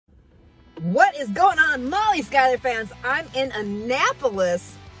What is going on, Molly Schuyler fans? I'm in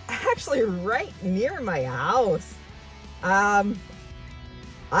Annapolis, actually right near my house. I've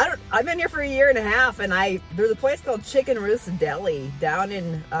been here for a year and a half, and there's a place called Ruth's Deli down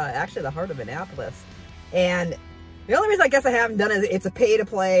in actually the heart of Annapolis. And the only reason I guess I haven't done it is it's a pay to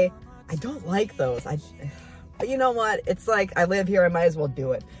play. I don't like those. But you know what? It's like I live here, I might as well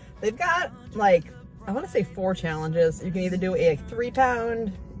do it. They've got like, I want to say 4 challenges. You can either do a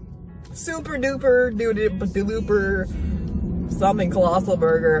 3-pound super duper dooper something colossal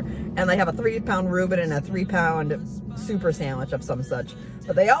burger, and they have a 3-pound Reuben and a 3-pound super sandwich of some such.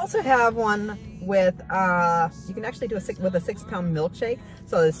 But they also have one with you can actually do with a 6-pound milkshake.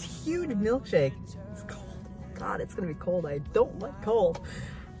 So this huge milkshake. It's cold. God, it's gonna be cold. I don't like cold.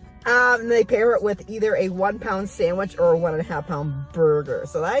 And they pair it with either a 1-pound sandwich or a 1.5-pound burger.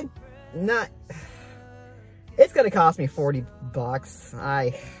 So it's gonna cost me $40.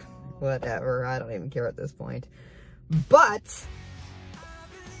 Whatever, I don't even care at this point. But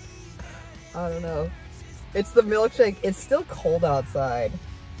I don't know. It's the milkshake. It's still cold outside.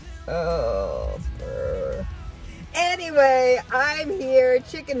 Oh, brr. Anyway, I'm here,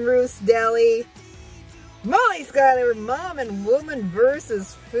 Ruth's Deli. Molly Schuyler, mom and woman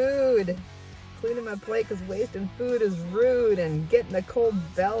versus food. Cleaning my plate because wasting food is rude and getting a cold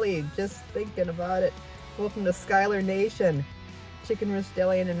belly just thinking about it. Welcome to Schuyler Nation. Ruth's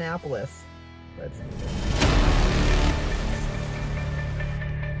Deli in Annapolis. Let's do this.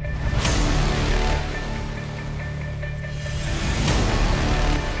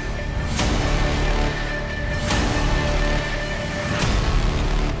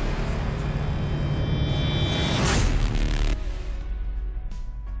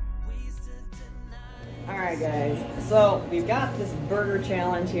 Alright guys, so we've got this burger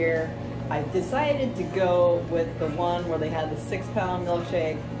challenge here. I decided to go with the one where they had the 6-pound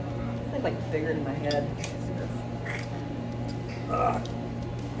milkshake. It's like bigger than my head.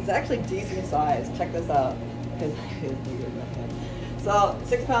 It's actually decent size. Check this out. It's bigger than my head. So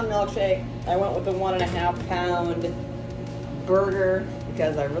 6-pound milkshake. I went with the 1.5-pound burger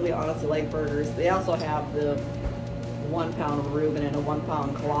because I really honestly like burgers. They also have the 1-pound Reuben and a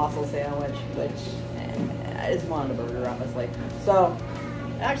 1-pound colossal sandwich, which I just wanted a burger, honestly. So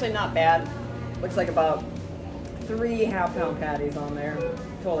actually not bad. Looks like about 3 half-pound patties on there.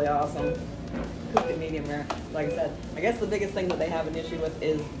 Totally awesome. Cooked it medium rare. Like I said, I guess the biggest thing that they have an issue with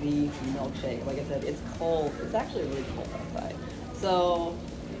is the milkshake. Like I said, it's cold. It's actually really cold outside. So,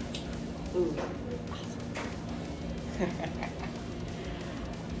 ooh, awesome.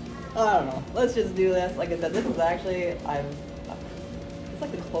 I don't know. Let's just do this. Like I said, this is actually, it's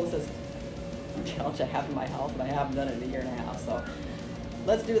like the closest challenge I have in my house, and I haven't done it in a year and a half. So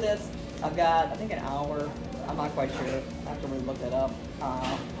let's do this. I've got, I think, an hour. I'm not quite sure. I have to really look that up.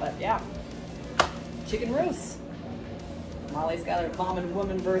 But yeah, Ruths. Molly Schuyler, mom and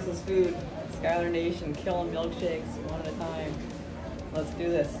woman versus food. Schuyler Nation, killing milkshakes one at a time. Let's do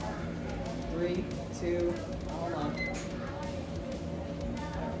this. 3, 2, hold on.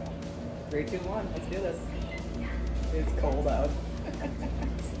 3, 2, 1. Let's do this. It's cold out.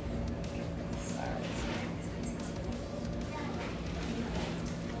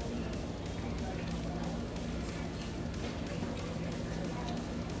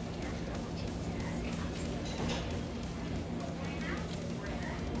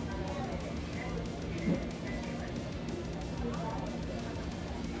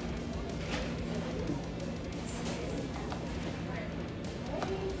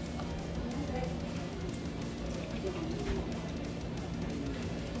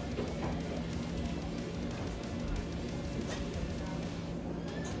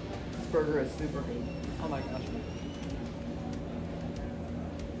 Burger is super good. Oh my gosh.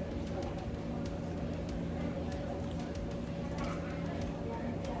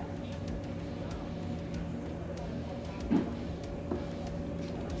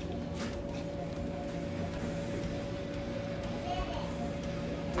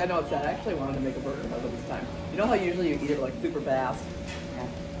 I know it's sad. I actually wanted to make a burger out of this time. You know how usually you eat it like super fast? Yeah.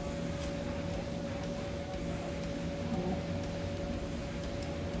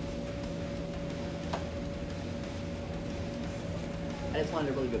 I just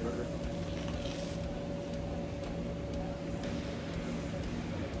wanted a really good burger.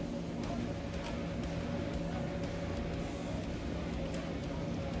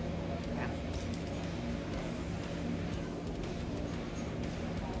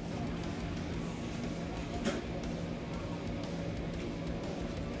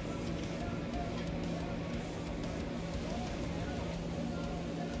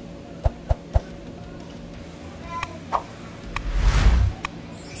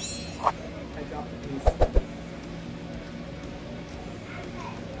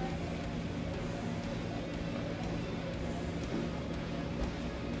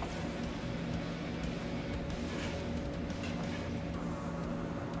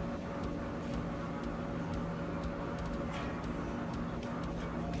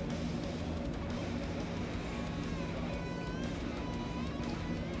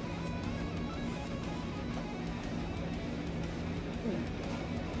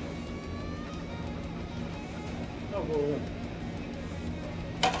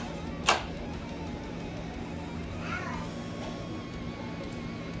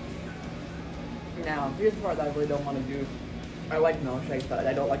 Now, here's the part that I really don't want to do. I like milkshakes, but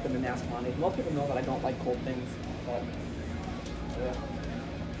I don't like them in mass quantities. Most people know that I don't like cold things, but yeah.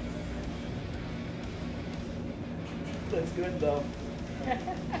 It's good though.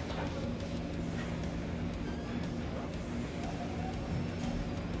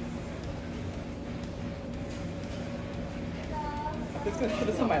 It's gonna put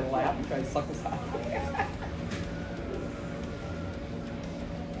this on my lap and try to suck this out.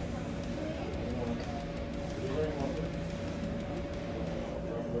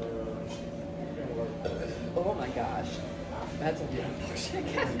 Oh my gosh. That's a big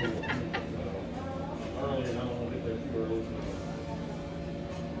milkshake.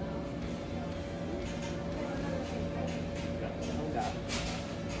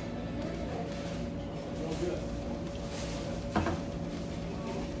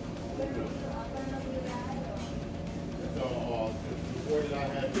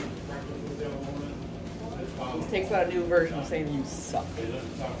 This takes out a new version of saying you suck.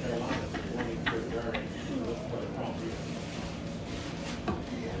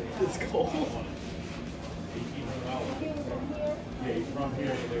 It's cold. Yeah, he's from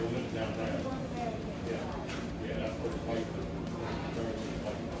here, but they were living down there. Yeah, that's where the place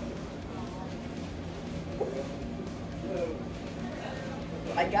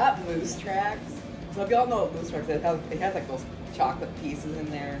is. I got moose tracks. So if y'all know what moose tracks is, it has like those chocolate pieces in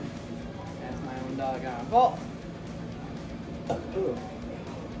there. That's my own doggone fault. Ooh.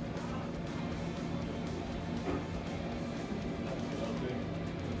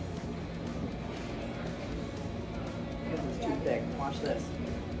 This is too thick. Watch this.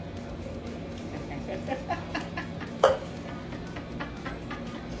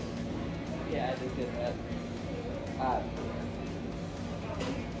 Yeah, I just did that.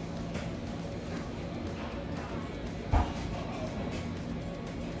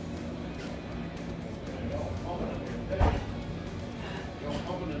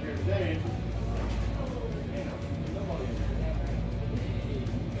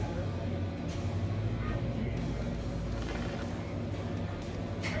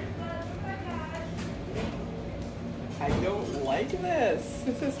 I don't like this.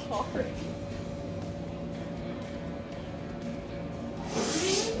 This is hard.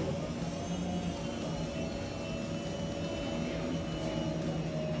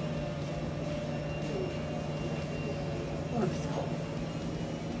 Oh, it's cold.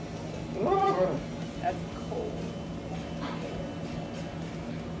 Oh, that's cold.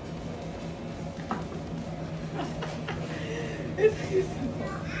 It's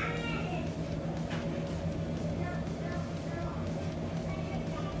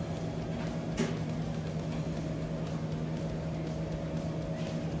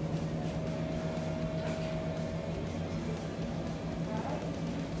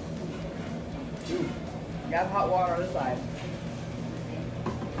got hot water on the side.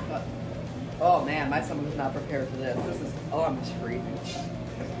 But, oh man, my stomach was not prepared for this. This is, oh, I'm just freezing.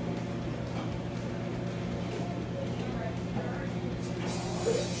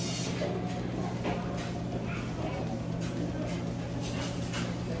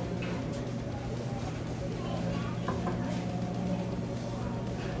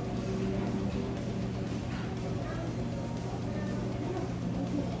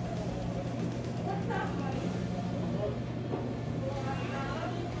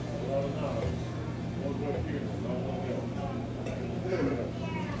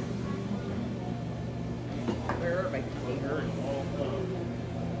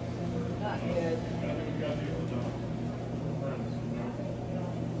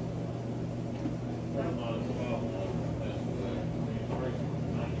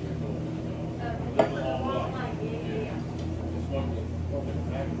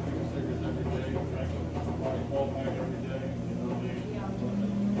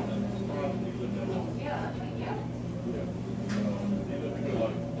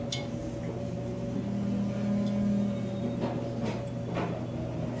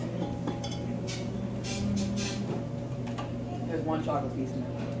 One chocolate piece.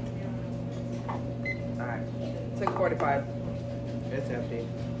 Alright. 6:45. It's empty.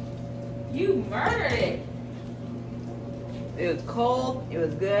 You murdered it. It was cold. It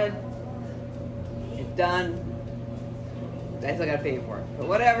was good. It's done. I still gotta pay for it. But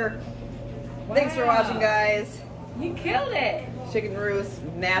whatever. Wow. Thanks for watching, guys. You killed it. Chicken Ruths,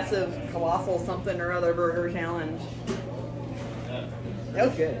 massive, colossal something or other burger challenge. That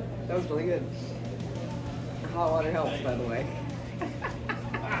was good. That was really good. Hot water helps, by the way.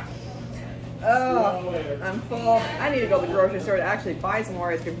 Oh, I'm full. I need to go to the grocery store to actually buy some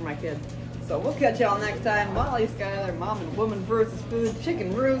more ice cream for my kids. So we'll catch y'all next time. Molly, Schuyler, Mom and Woman versus Food,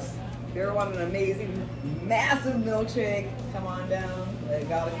 Chicken Ruths. If you ever want an amazing, massive milkshake, come on down. They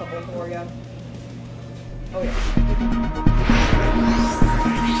got a couple for you. Oh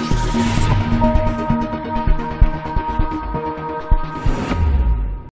yeah.